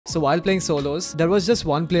So while playing solos, there was just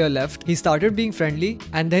one player left. He started being friendly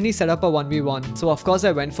and then he set up a 1v1. So of course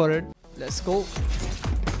I went for it. Let's go.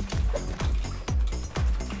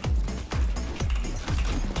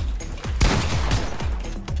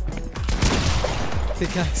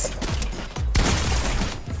 Big guys.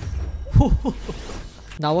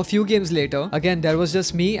 Now a few games later, again there was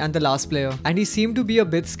just me and the last player, and he seemed to be a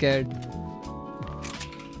bit scared.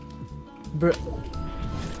 Bruh.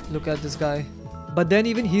 Look at this guy. But then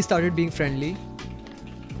even he started being friendly.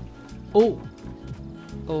 Oh.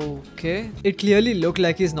 Okay. It clearly looked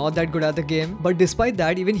like he's not that good at the game, but despite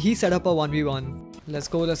that even he set up a 1v1. Let's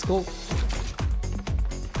go, let's go.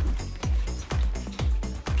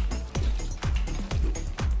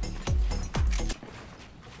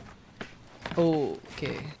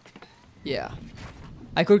 Okay. Yeah.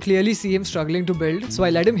 I could clearly see him struggling to build, so I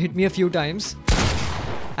let him hit me a few times.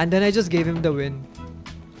 And then I just gave him the win.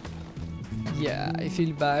 Yeah, I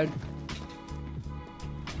feel bad.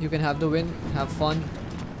 You can have the win. Have fun.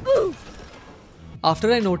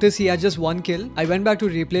 After I noticed he had just one kill, I went back to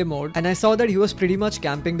replay mode and I saw that he was pretty much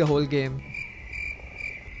camping the whole game.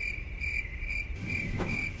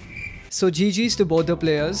 So GG's to both the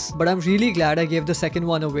players, but I'm really glad I gave the second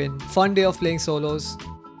one a win. Fun day of playing solos.